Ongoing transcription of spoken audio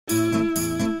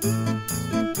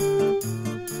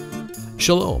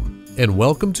Shalom, and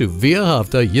welcome to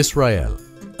V'ahavta Yisrael,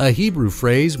 a Hebrew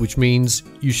phrase which means,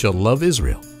 you shall love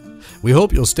Israel. We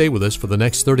hope you'll stay with us for the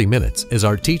next 30 minutes as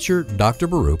our teacher, Dr.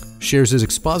 Baruch, shares his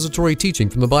expository teaching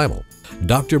from the Bible.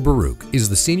 Dr. Baruch is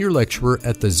the senior lecturer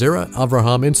at the Zera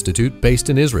Avraham Institute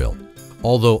based in Israel.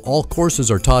 Although all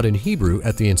courses are taught in Hebrew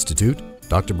at the Institute,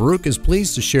 Dr. Baruch is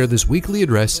pleased to share this weekly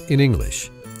address in English.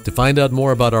 To find out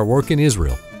more about our work in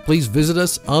Israel, please visit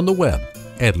us on the web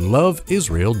at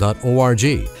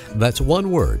LoveIsrael.org. That's one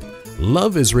word,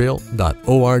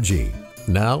 LoveIsrael.org.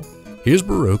 Now, here's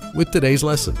Baruch with today's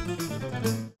lesson.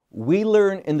 We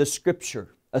learn in the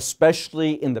Scripture,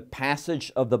 especially in the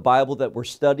passage of the Bible that we're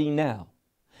studying now,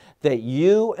 that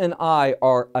you and I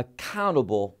are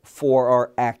accountable for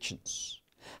our actions.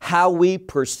 How we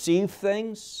perceive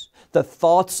things, the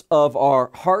thoughts of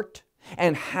our heart,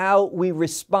 and how we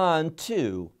respond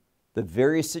to the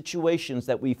various situations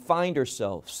that we find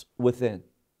ourselves within.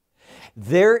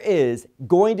 There is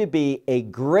going to be a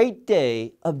great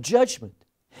day of judgment,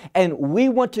 and we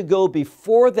want to go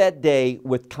before that day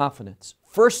with confidence.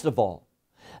 First of all,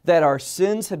 that our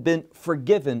sins have been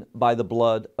forgiven by the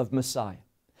blood of Messiah.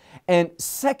 And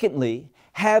secondly,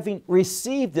 having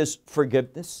received this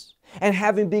forgiveness and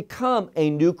having become a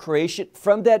new creation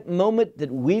from that moment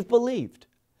that we've believed,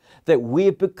 that we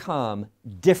have become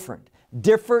different.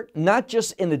 Different not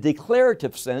just in a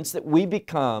declarative sense that we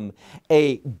become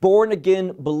a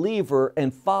born-again believer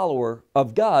and follower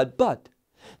of God, but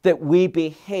that we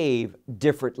behave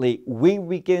differently. We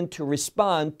begin to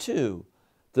respond to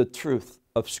the truth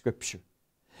of Scripture.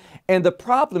 And the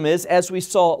problem is, as we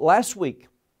saw last week,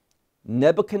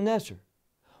 Nebuchadnezzar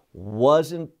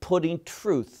wasn't putting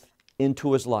truth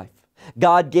into his life.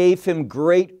 God gave him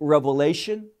great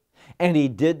revelation, and he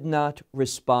did not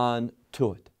respond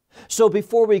to it. So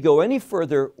before we go any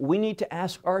further, we need to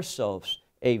ask ourselves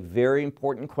a very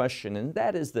important question, and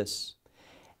that is this: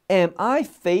 am I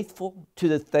faithful to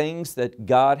the things that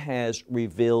God has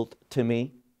revealed to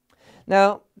me?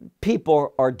 Now,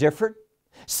 people are different.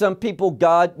 Some people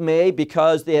God may,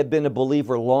 because they have been a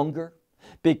believer longer,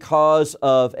 because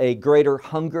of a greater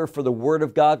hunger for the Word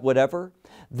of God, whatever,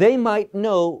 they might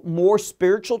know more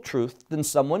spiritual truth than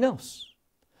someone else.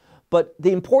 But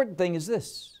the important thing is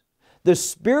this: the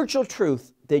spiritual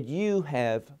truth that you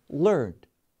have learned,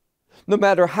 no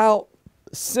matter how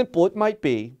simple it might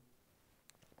be,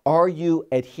 are you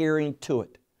adhering to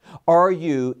it? Are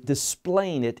you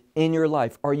displaying it in your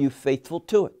life? Are you faithful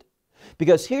to it?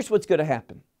 Because here's what's going to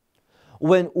happen.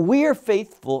 When we are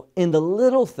faithful in the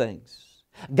little things,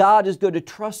 God is going to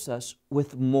trust us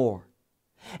with more.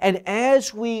 And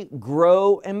as we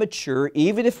grow and mature,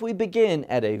 even if we begin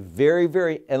at a very,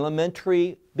 very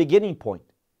elementary beginning point,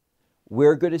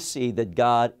 we're going to see that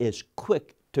God is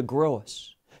quick to grow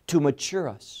us, to mature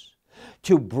us,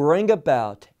 to bring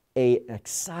about an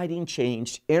exciting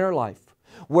change in our life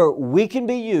where we can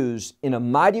be used in a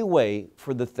mighty way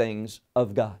for the things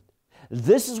of God.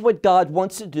 This is what God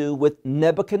wants to do with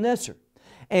Nebuchadnezzar.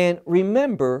 And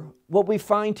remember what we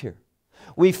find here.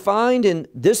 We find in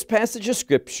this passage of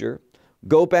Scripture,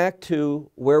 go back to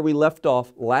where we left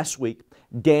off last week,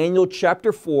 Daniel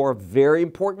chapter 4, very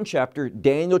important chapter,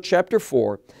 Daniel chapter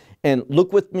 4, and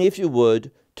look with me if you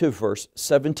would to verse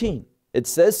 17. It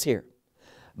says here,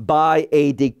 by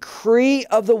a decree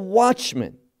of the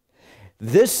watchman,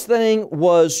 this thing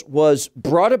was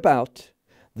brought about,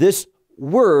 this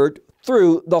word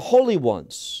through the holy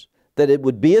ones, that it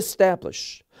would be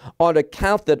established, on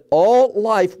account that all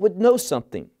life would know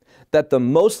something, that the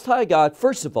Most High God,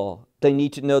 first of all, they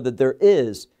need to know that there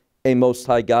is a Most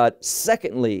High God.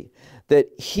 Secondly, that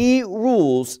He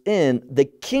rules in the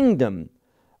kingdom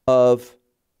of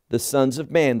the sons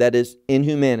of man, that is, in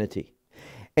humanity.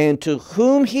 And to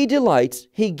whom He delights,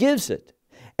 He gives it.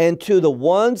 And to the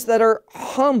ones that are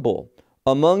humble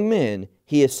among men,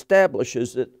 He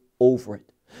establishes it over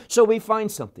it. So we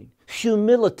find something,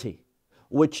 humility,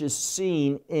 which is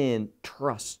seen in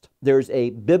trust. There's a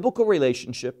biblical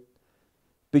relationship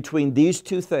between these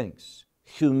two things,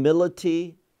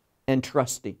 humility and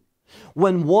trusting.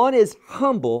 When one is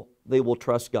humble, they will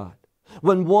trust God.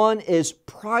 When one is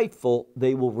prideful,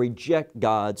 they will reject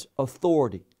God's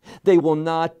authority. They will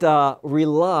not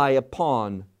rely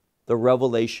upon the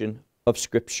revelation of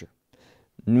Scripture.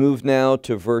 Move now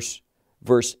to verse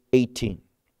 18.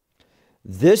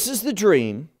 This is the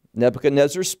dream,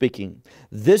 Nebuchadnezzar speaking,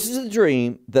 this is the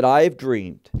dream that I have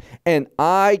dreamed, and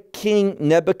I, King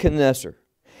Nebuchadnezzar,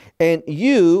 and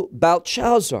you,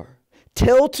 Belshazzar,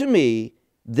 tell to me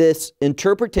this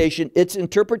interpretation, its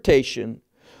interpretation,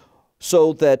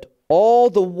 so that all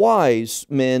the wise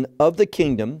men of the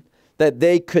kingdom, that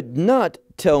they could not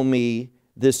tell me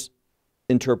this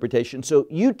interpretation. So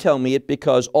you tell me it,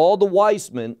 because all the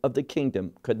wise men of the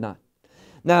kingdom could not.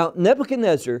 Now,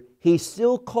 Nebuchadnezzar, he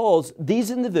still calls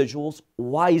these individuals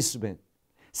wise men,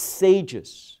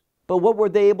 sages. But what were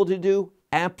they able to do?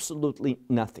 Absolutely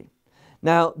nothing.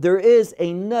 Now, there is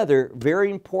another very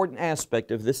important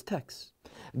aspect of this text.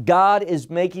 God is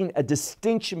making a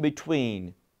distinction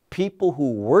between people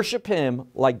who worship Him,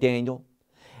 like Daniel,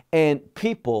 and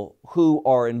people who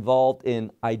are involved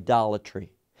in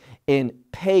idolatry, in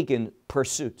pagan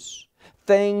pursuits.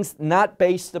 Things not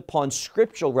based upon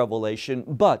scriptural revelation,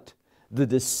 but the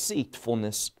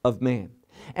deceitfulness of man.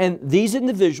 And these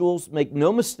individuals, make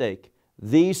no mistake,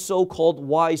 these so-called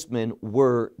wise men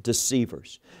were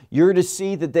deceivers. You're to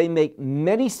see that they make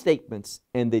many statements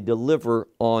and they deliver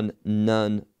on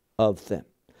none of them.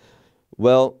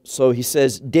 Well, so he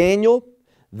says, Daniel,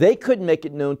 they couldn't make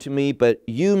it known to me, but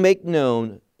you make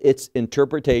known its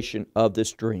interpretation of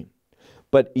this dream.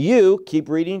 But you, keep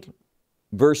reading,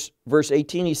 verse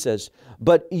 18, he says,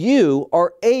 but you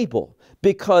are able,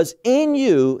 because in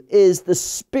you is the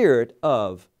Spirit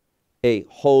of a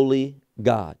holy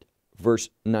God. Verse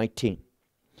 19.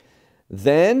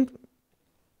 Then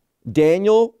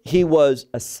Daniel, he was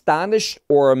astonished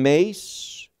or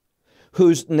amazed,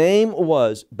 whose name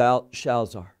was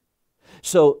Belshazzar.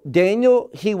 So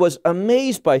Daniel, he was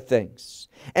amazed by things.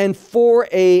 And for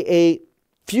a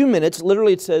few minutes,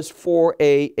 literally it says for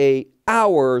a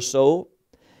hour or so,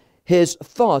 his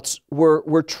thoughts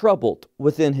were troubled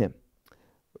within him.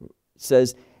 It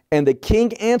says, and the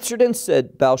king answered and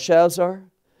said, Belshazzar,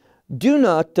 do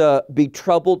not be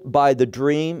troubled by the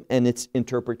dream and its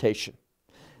interpretation.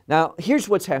 Now, here's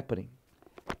what's happening.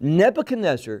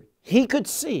 Nebuchadnezzar, he could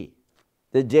see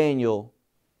that Daniel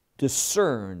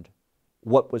discerned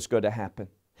what was going to happen.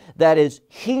 That is,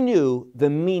 he knew the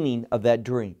meaning of that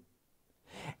dream.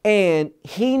 And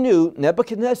he knew,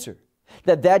 Nebuchadnezzar,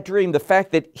 that that dream, the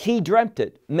fact that he dreamt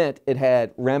it, meant it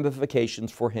had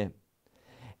ramifications for him.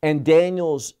 And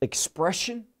Daniel's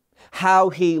expression, how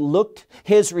he looked,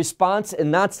 his response,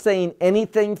 and not saying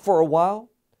anything for a while,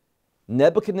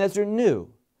 Nebuchadnezzar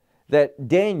knew that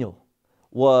Daniel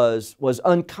was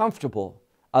uncomfortable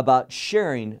about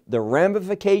sharing the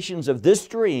ramifications of this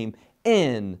dream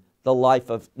in the life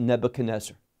of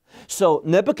Nebuchadnezzar. So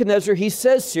Nebuchadnezzar, he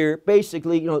says here,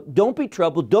 basically, don't be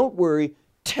troubled, don't worry,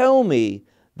 tell me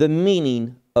the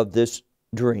meaning of this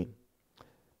dream.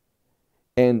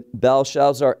 And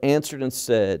Belshazzar answered and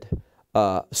said,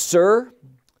 Sir,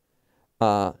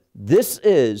 this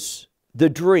is the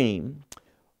dream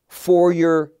for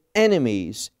your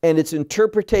enemies, and its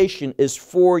interpretation is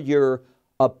for your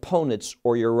opponents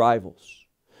or your rivals.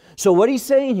 So what he's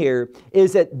saying here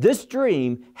is that this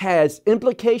dream has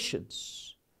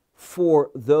implications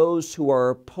for those who are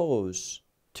opposed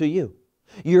to you,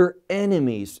 your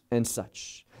enemies and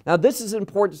such. Now this is an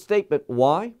important statement.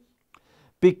 Why?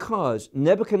 Because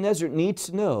Nebuchadnezzar needs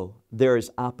to know there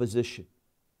is opposition.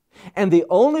 And the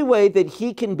only way that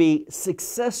he can be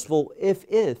successful if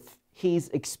he's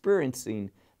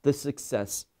experiencing the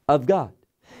success of God.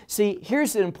 See,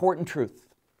 here's an important truth.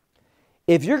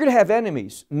 If you're going to have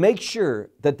enemies, make sure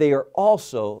that they are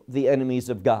also the enemies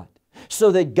of God,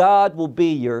 so that God will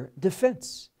be your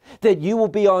defense, that you will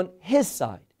be on His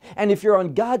side. And if you're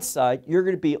on God's side, you're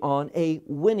going to be on a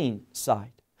winning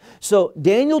side. So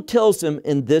Daniel tells him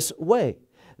in this way,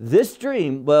 this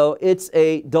dream, well, it's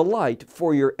a delight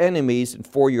for your enemies and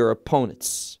for your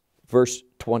opponents. Verse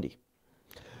 20.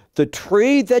 The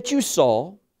tree that you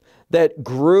saw, that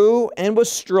grew and was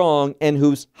strong, and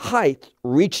whose height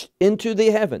reached into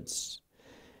the heavens,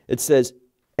 it says,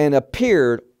 and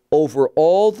appeared over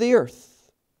all the earth.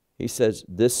 He says,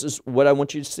 this is what I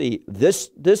want you to see. This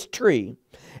tree,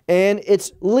 and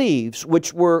its leaves,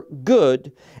 which were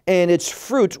good, and its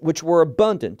fruit, which were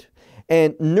abundant,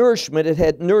 and nourishment, it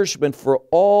had nourishment for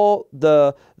all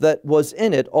that was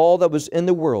in it, all that was in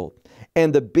the world.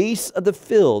 And the beasts of the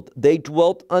field, they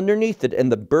dwelt underneath it,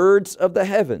 and the birds of the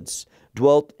heavens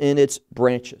dwelt in its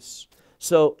branches.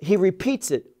 So he repeats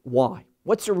it. Why?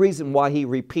 What's the reason why he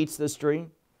repeats this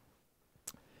dream?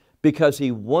 Because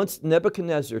he wants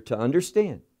Nebuchadnezzar to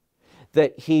understand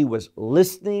that he was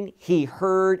listening, he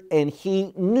heard, and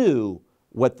he knew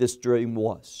what this dream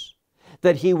was.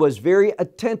 That he was very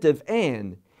attentive,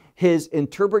 and his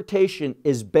interpretation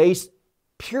is based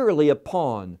purely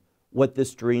upon what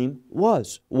this dream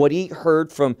was, what he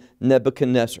heard from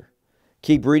Nebuchadnezzar.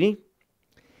 Keep reading.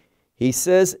 He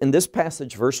says in this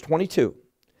passage, verse 22,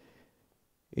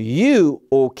 you,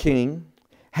 O king,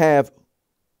 have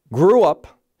grew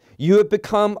up, you have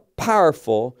become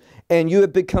powerful, and you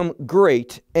have become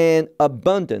great and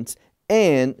abundant,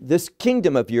 and this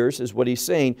kingdom of yours, is what he's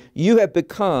saying, you have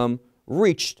become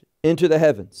reached into the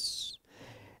heavens.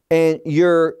 And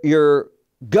your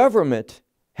government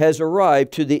has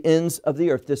arrived to the ends of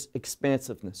the earth, this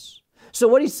expansiveness. So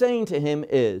what he's saying to him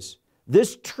is,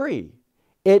 this tree,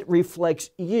 it reflects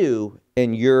you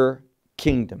and your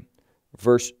kingdom.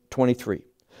 Verse 23.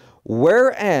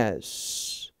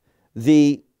 Whereas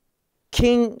the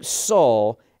king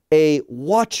saw a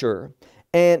watcher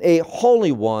and a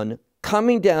holy one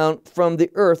coming down from the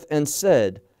earth and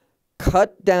said,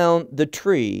 cut down the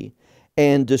tree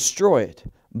and destroy it,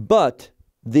 but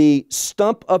the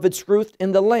stump of its root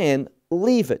in the land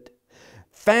leave it.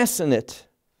 Fasten it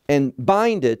and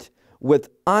bind it with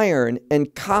iron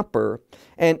and copper,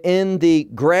 and in the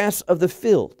grass of the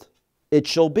field it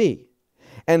shall be.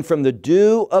 And from the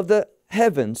dew of the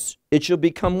heavens it shall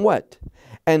become wet,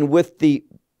 and with the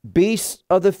beasts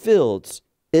of the fields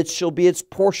it shall be its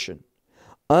portion,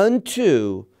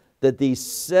 unto that these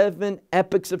 7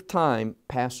 epochs of time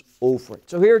pass over it.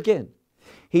 So here again,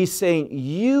 he's saying,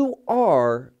 you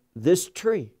are this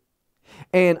tree.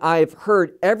 And I've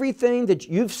heard everything that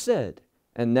you've said,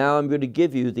 and now I'm going to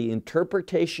give you the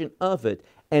interpretation of it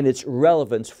and its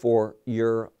relevance for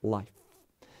your life.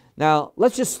 Now,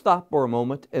 let's just stop for a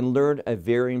moment and learn a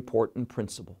very important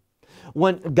principle.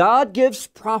 When God gives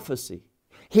prophecy,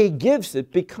 He gives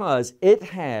it because it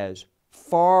has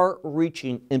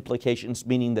far-reaching implications,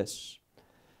 meaning this.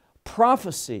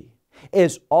 Prophecy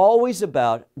is always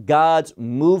about God's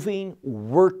moving,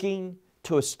 working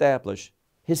to establish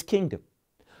His kingdom.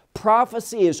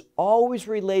 Prophecy is always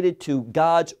related to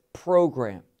God's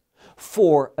program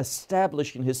for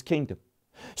establishing His kingdom.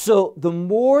 So the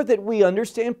more that we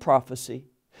understand prophecy,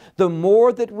 the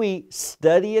more that we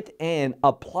study it and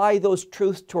apply those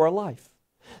truths to our life,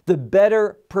 the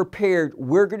better prepared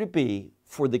we're going to be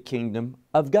for the kingdom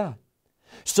of God,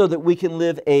 so that we can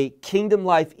live a kingdom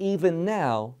life even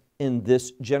now in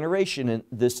this generation, in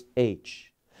this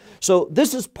age. So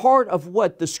this is part of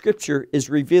what the Scripture is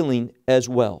revealing as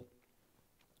well.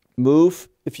 Move,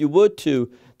 if you would,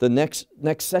 to the next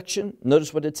section.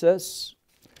 Notice what it says.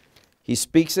 He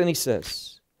speaks and he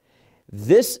says,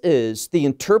 this is the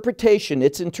interpretation,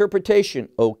 its interpretation,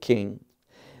 O King.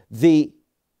 The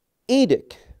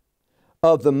edict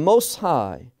of the Most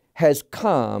High has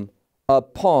come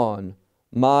upon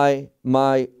my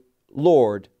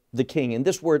Lord, the King. And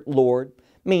this word Lord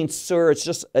means sir. It's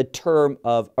just a term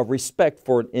of respect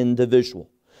for an individual.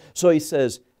 So he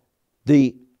says,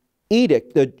 the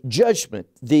edict, the judgment,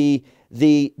 the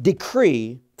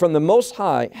decree from the Most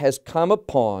High has come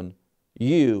upon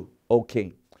you, O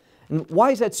King. And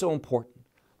why is that so important?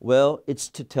 Well, it's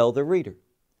to tell the reader,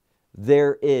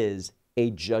 there is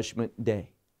a judgment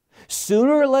day.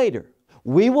 Sooner or later,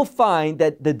 we will find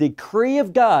that the decree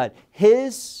of God,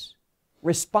 His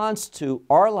response to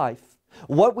our life,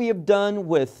 what we have done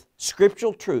with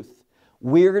scriptural truth,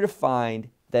 we're going to find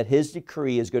that His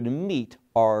decree is going to meet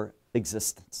our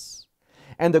existence.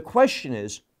 And the question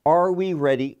is, are we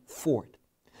ready for it?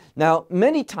 Now,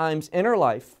 many times in our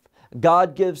life,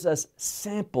 God gives us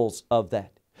samples of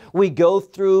that. We go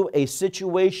through a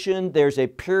situation, there's a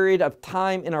period of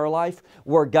time in our life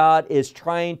where God is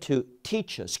trying to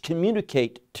teach us,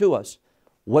 communicate to us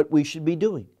what we should be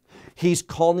doing. He's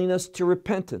calling us to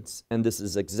repentance, and this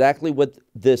is exactly what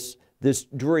this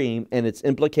dream and its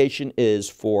implication is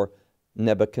for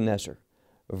Nebuchadnezzar.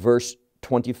 Verse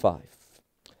 25.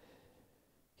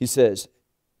 He says,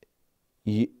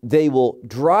 they will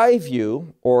drive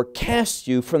you or cast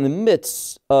you from the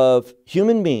midst of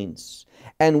human beings,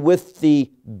 and with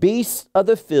the beasts of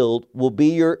the field will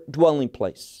be your dwelling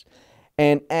place.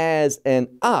 And as an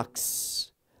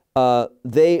ox,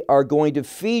 they are going to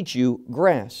feed you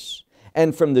grass.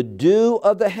 And from the dew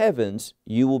of the heavens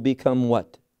you will become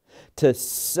what? To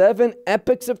 7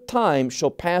 epochs of time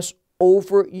shall pass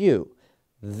over you.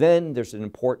 Then there's an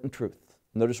important truth.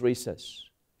 Notice what he says.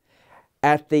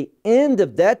 At the end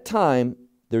of that time,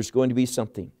 there's going to be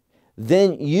something.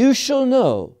 Then you shall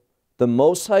know the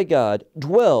Most High God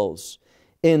dwells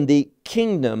in the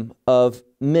kingdom of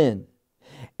men,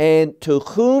 and to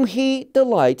whom He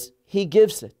delights, He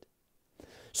gives it.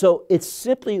 So it's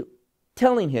simply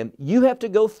telling him, you have to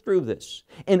go through this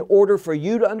in order for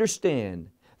you to understand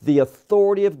the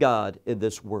authority of God in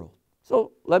this world.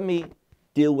 So let me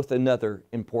deal with another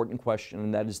important question,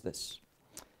 and that is this.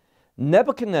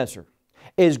 Nebuchadnezzar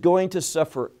is going to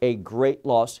suffer a great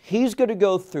loss. He's going to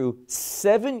go through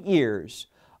 7 years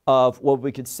of what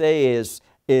we could say is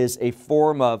a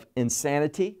form of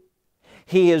insanity.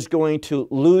 He is going to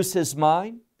lose his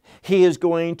mind. He is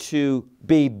going to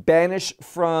be banished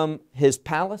from his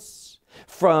palace.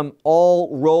 from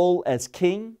all role as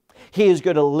king. He is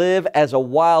going to live as a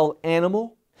wild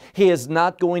animal. He is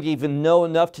not going to even know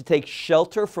enough to take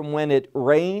shelter from when it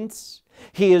rains.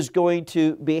 He is going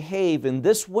to behave in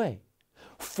this way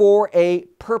for a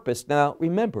purpose. Now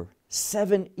remember,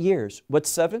 7 years. What's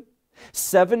 7?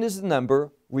 7 is the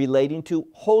number relating to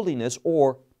holiness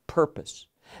or purpose.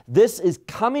 This is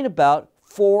coming about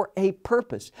for a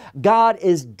purpose. God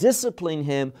is disciplining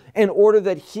him in order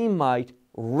that he might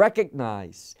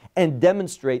recognize and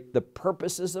demonstrate the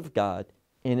purposes of God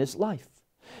in his life.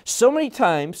 So many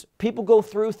times people go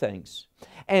through things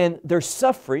and they're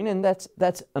suffering, and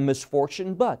that's a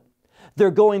misfortune, but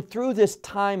they're going through this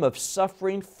time of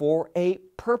suffering for a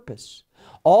purpose.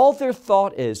 All their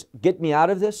thought is, get me out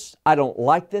of this. I don't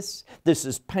like this. This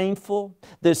is painful.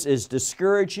 This is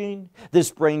discouraging.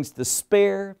 This brings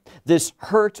despair. This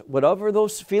hurt, whatever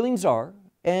those feelings are,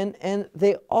 and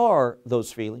they are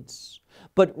those feelings.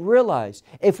 But realize,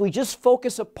 if we just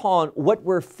focus upon what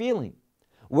we're feeling,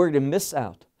 we're going to miss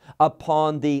out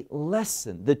upon the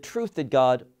lesson, the truth that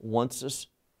God wants us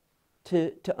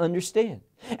to understand.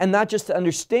 And not just to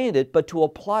understand it, but to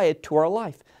apply it to our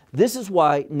life. This is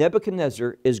why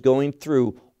Nebuchadnezzar is going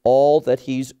through all that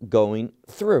he's going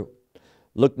through.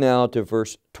 Look now to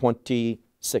verse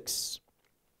 26.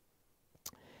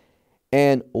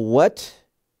 And what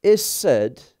is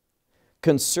said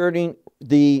concerning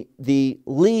the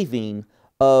leaving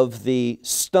of the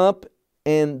stump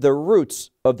and the roots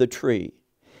of the tree?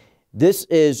 This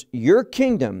is your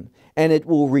kingdom, and it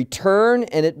will return,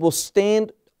 and it will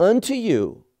stand unto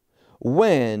you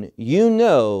when you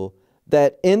know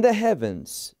that in the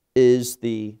heavens is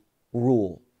the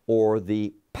rule or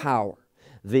the power,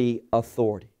 the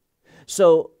authority.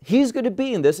 So he's going to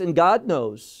be in this, and God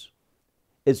knows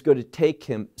it's going to take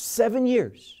him 7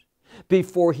 years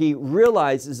before he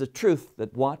realizes the truth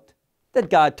that what? That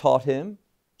God taught him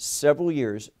several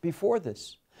years before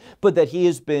this, but that he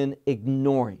has been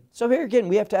ignoring. So here again,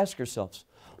 we have to ask ourselves,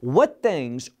 what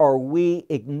things are we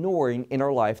ignoring in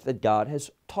our life that God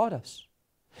has taught us?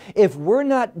 If we're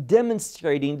not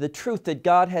demonstrating the truth that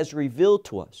God has revealed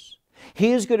to us,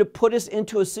 He is going to put us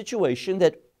into a situation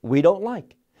that we don't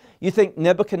like. You think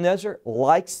Nebuchadnezzar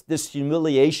likes this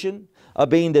humiliation of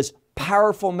being this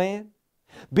powerful man?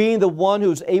 Being the one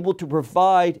who's able to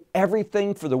provide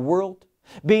everything for the world?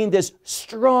 Being this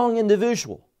strong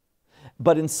individual?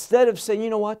 But instead of saying, you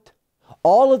know what?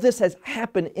 All of this has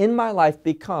happened in my life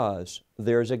because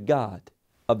there's a God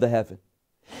of the heaven.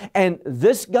 And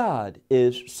this God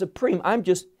is supreme. I'm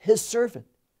just His servant.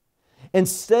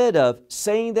 Instead of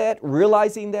saying that,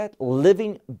 realizing that,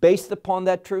 living based upon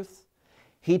that truth,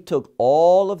 he took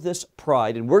all of this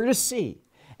pride. And we're going to see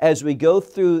as we go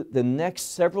through the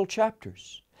next several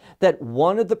chapters that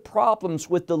one of the problems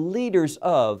with the leaders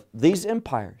of these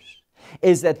empires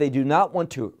is that they do not want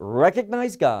to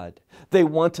recognize God. They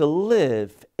want to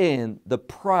live in the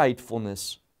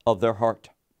pridefulness of their heart.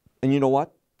 And you know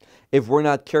what? If we're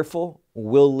not careful,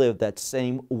 we'll live that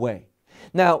same way.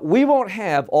 Now, we won't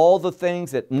have all the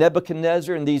things that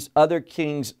Nebuchadnezzar and these other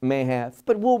kings may have,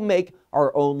 but we'll make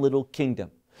our own little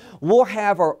kingdom. We'll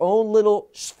have our own little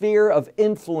sphere of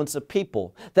influence of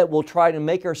people that will try to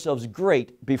make ourselves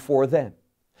great before them.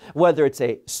 Whether it's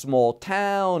a small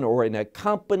town or in a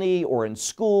company or in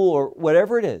school or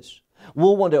whatever it is,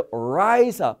 we'll want to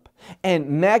rise up and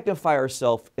magnify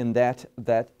ourselves in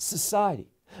that society.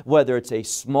 Whether it's a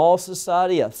small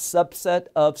society, a subset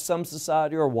of some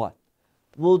society or what.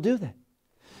 We'll do that.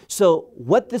 So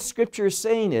what the Scripture is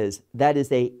saying is that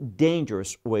is a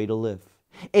dangerous way to live.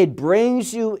 It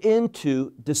brings you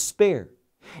into despair.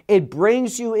 It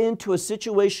brings you into a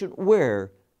situation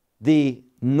where the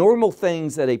normal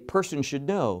things that a person should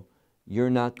know, you're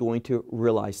not going to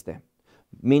realize them.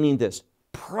 Meaning this,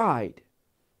 pride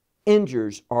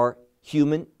injures our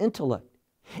human intellect.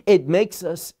 It makes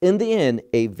us, in the end,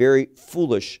 a very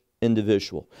foolish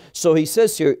individual. So he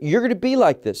says here, you're going to be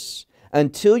like this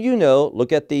until you know,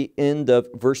 look at the end of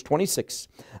verse 26,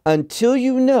 until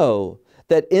you know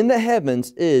that in the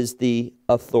heavens is the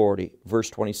authority. Verse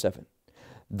 27.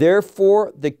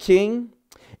 Therefore the king,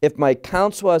 if my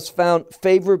counsel has found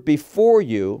favor before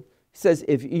you, he says,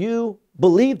 if you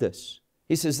believe this,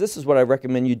 he says, this is what I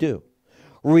recommend you do.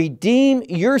 Redeem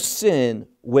your sin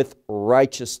with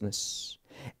righteousness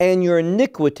and your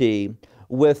iniquity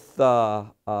with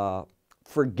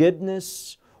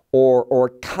forgiveness or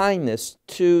kindness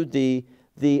to the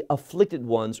afflicted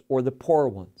ones or the poor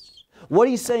ones. What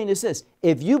he's saying is this,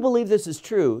 if you believe this is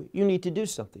true, you need to do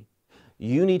something.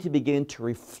 You need to begin to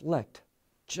reflect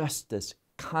justice,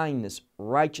 kindness,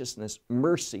 righteousness,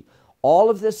 mercy. All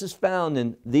of this is found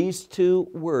in these two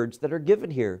words that are given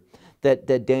here,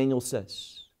 that Daniel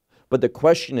says. But the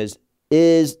question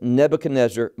is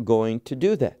Nebuchadnezzar going to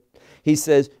do that? He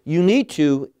says, you need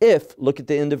to, if, look at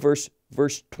the end of verse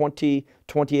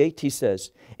 28, he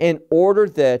says, in order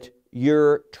that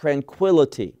your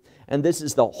tranquility, and this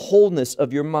is the wholeness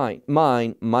of your mind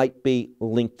might be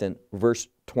lengthened. Verse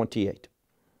 28.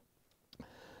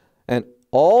 And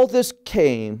all this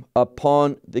came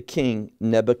upon the king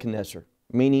Nebuchadnezzar,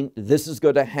 meaning this is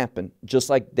going to happen, just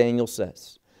like Daniel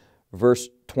says. Verse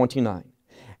 29.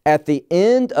 At the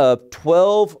end of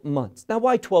 12 months. Now,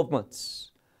 why 12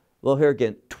 months? Well, here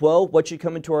again, 12, what should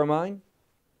come into our mind?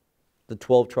 The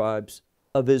 12 tribes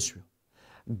of Israel.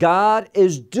 God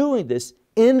is doing this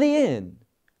in the end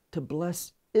to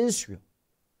bless Israel.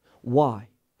 Why?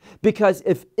 Because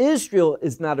if Israel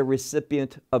is not a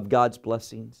recipient of God's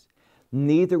blessings,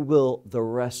 neither will the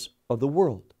rest of the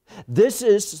world. This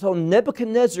is so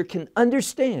Nebuchadnezzar can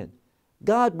understand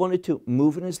God wanted to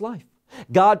move in his life.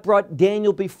 God brought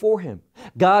Daniel before him.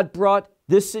 God brought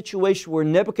this situation where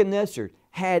Nebuchadnezzar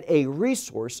had a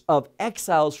resource of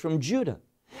exiles from Judah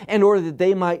in order that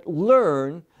they might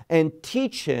learn and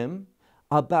teach him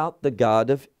about the God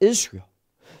of Israel.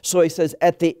 So he says,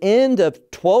 at the end of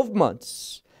 12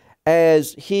 months,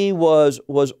 as he was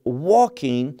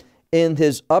walking in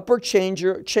his upper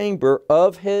chamber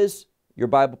of his, your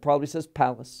Bible probably says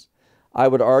palace. I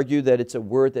would argue that it's a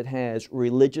word that has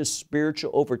religious,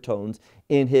 spiritual overtones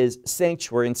in his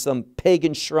sanctuary, in some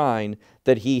pagan shrine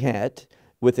that he had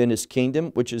within his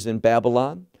kingdom, which is in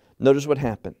Babylon. Notice what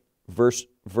happened. Verse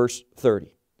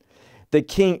 30. The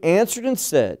king answered and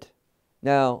said,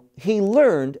 now he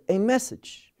learned a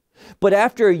message. But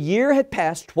after a year had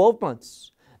passed, 12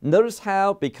 months, notice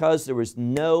how, because there was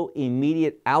no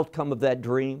immediate outcome of that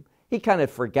dream, he kind of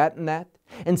forgotten that.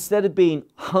 Instead of being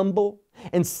humble,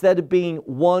 instead of being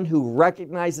one who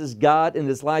recognizes God in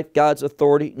his life, God's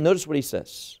authority, notice what he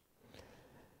says.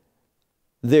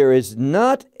 There is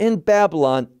not in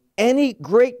Babylon any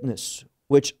greatness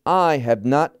which I have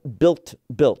not built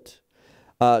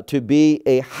to be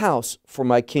a house for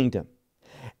my kingdom.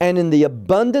 And in the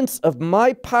abundance of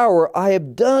my power I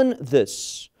have done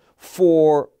this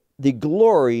for the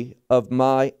glory of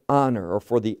my honor, or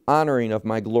for the honoring of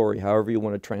my glory, however you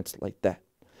want to translate that.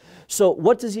 So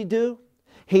what does he do?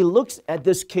 He looks at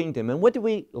this kingdom, and what do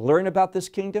we learn about this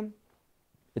kingdom?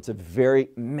 It's a very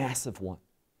massive one.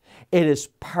 It is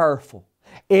powerful.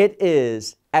 It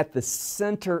is at the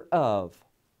center of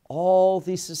all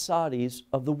these societies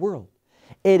of the world.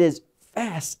 It is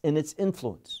vast in its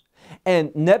influence.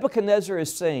 And Nebuchadnezzar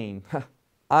is saying,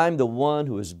 I'm the one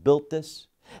who has built this.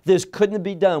 This couldn't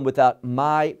be done without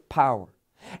my power.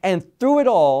 And through it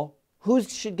all, who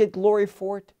should get glory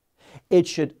for it? It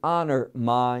should honor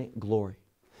my glory.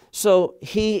 So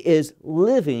he is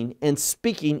living and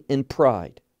speaking in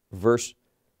pride. Verse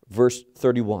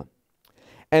 31.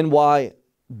 And why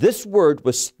this word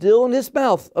was still in his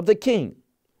mouth of the king,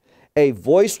 a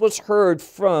voice was heard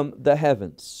from the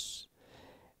heavens.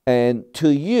 And to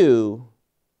you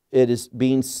it is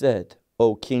being said,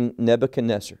 O King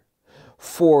Nebuchadnezzar,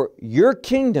 for your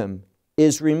kingdom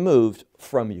is removed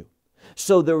from you.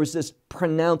 So there was this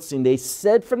pronouncing. They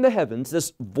said from the heavens,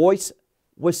 this voice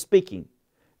was speaking,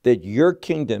 that your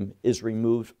kingdom is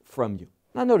removed from you.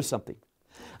 Now notice something.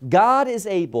 God is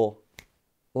able,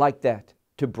 like that,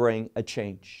 to bring a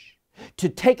change, to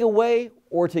take away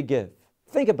or to give.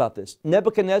 Think about this.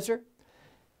 Nebuchadnezzar,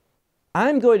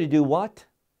 I'm going to do what?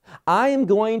 I am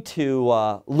going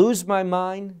to lose my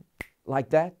mind like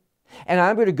that. And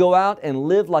I'm going to go out and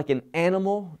live like an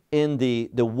animal in the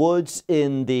woods,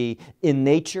 in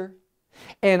nature.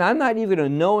 And I'm not even going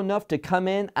to know enough to come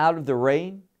in out of the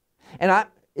rain. And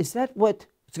is that what's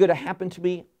going to happen to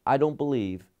me? I don't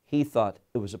believe he thought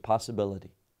it was a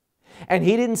possibility. And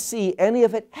he didn't see any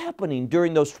of it happening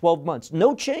during those 12 months.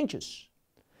 No changes.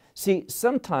 See,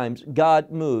 sometimes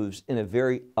God moves in a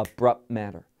very abrupt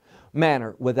manner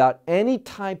without any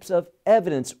types of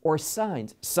evidence or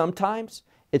signs. Sometimes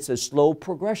it's a slow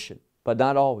progression, but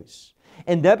not always.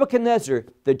 And Nebuchadnezzar,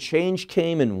 the change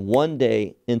came in one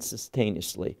day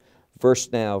instantaneously. Verse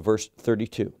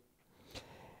 32.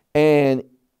 And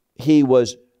he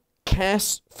was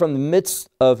cast from the midst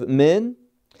of men,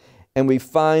 and we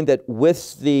find that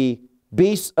with the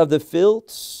beasts of the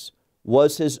fields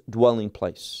was his dwelling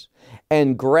place.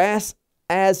 And grass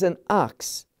as an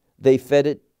ox they fed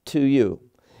it to you.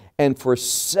 And for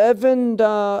 7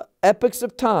 epochs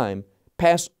of time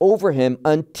passed over him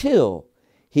until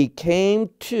he came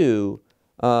to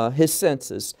his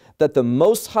senses that the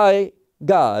Most High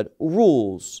God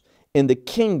rules in the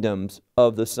kingdoms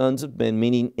of the sons of men,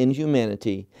 meaning in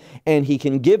humanity, and he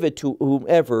can give it to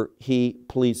whomever he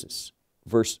pleases.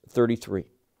 Verse 33.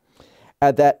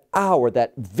 At that hour,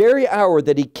 that very hour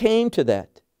that he came to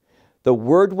that, the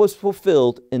word was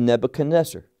fulfilled in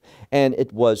Nebuchadnezzar. And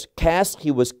it was cast,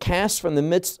 he was cast from the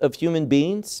midst of human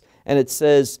beings. And it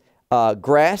says,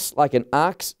 grass like an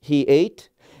ox he ate.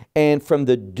 And from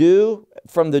the dew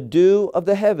of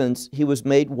the heavens he was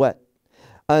made wet.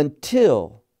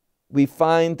 Until we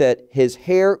find that his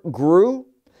hair grew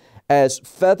as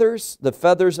feathers, the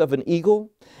feathers of an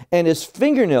eagle. And his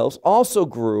fingernails also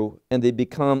grew, and they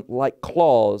become like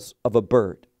claws of a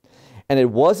bird. And it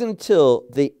wasn't until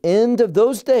the end of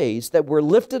those days that were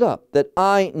lifted up that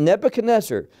I,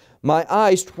 Nebuchadnezzar, my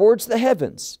eyes towards the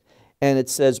heavens, and it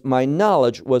says, my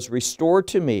knowledge was restored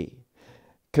to me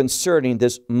concerning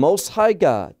this Most High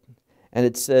God. And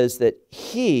it says that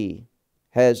he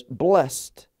has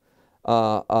blessed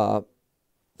for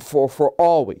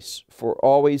always,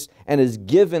 and is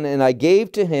given, and I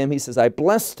gave to him, he says, I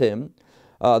blessed him,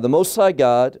 the Most High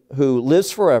God, who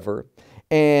lives forever,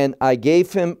 and I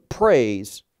gave him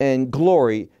praise and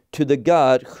glory to the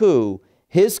God who,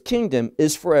 his kingdom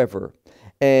is forever,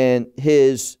 and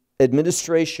his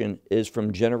administration is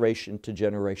from generation to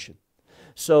generation.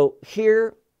 So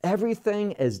here,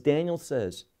 everything, as Daniel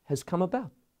says, has come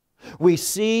about. We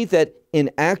see that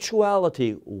in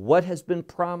actuality, what has been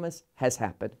promised has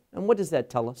happened. And what does that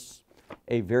tell us?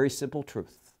 A very simple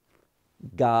truth.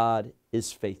 God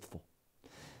is faithful.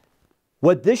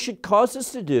 What this should cause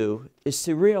us to do is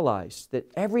to realize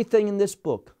that everything in this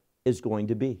book is going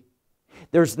to be.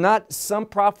 There's not some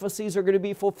prophecies are going to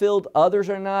be fulfilled, others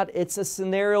are not. It's a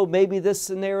scenario, maybe this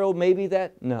scenario, maybe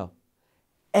that. No.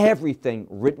 Everything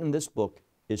written in this book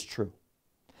is true.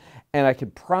 And I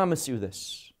can promise you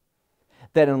this,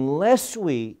 that unless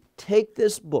we take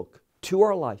this book to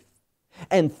our life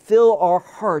and fill our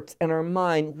hearts and our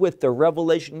mind with the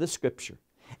revelation of the Scripture,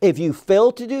 if you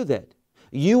fail to do that,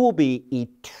 you will be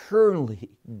eternally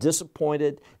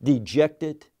disappointed,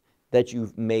 dejected that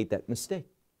you've made that mistake.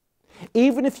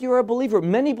 Even if you're a believer,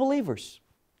 many believers,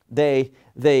 they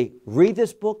read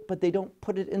this book, but they don't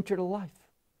put it into their life.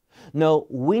 No,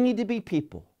 we need to be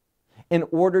people in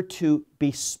order to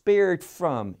be spared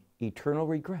from eternal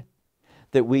regret,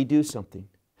 that we do something,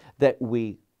 that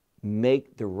we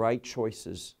make the right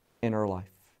choices in our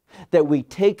life, that we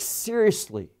take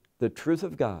seriously the truth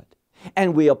of God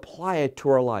and we apply it to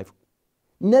our life.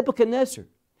 Nebuchadnezzar,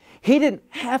 he didn't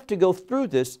have to go through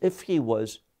this if he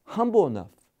was humble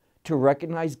enough to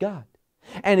recognize God,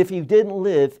 and if he didn't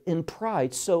live in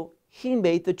pride, so he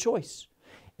made the choice.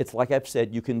 It's like I've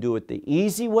said, you can do it the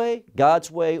easy way,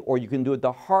 God's way, or you can do it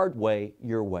the hard way,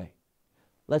 your way.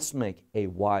 Let's make a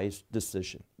wise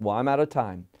decision. Well, I'm out of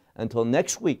time. Until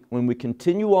next week, when we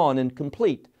continue on and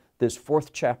complete this 4th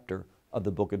chapter of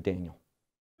the book of Daniel.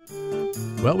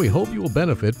 Well, we hope you will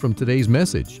benefit from today's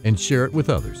message and share it with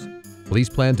others. Please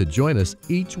plan to join us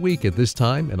each week at this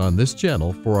time and on this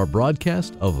channel for our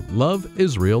broadcast of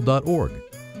LoveIsrael.org.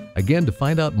 Again, to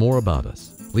find out more about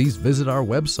us, please visit our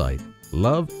website,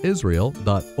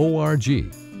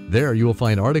 LoveIsrael.org. There you will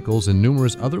find articles and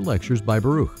numerous other lectures by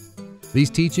Baruch. These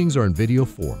teachings are in video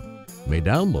form. You may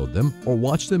download them or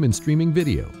watch them in streaming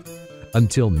video.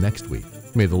 Until next week,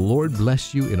 may the Lord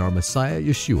bless you in our Messiah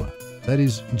Yeshua, that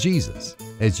is Jesus,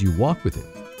 as you walk with Him.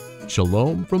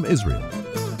 Shalom from Israel.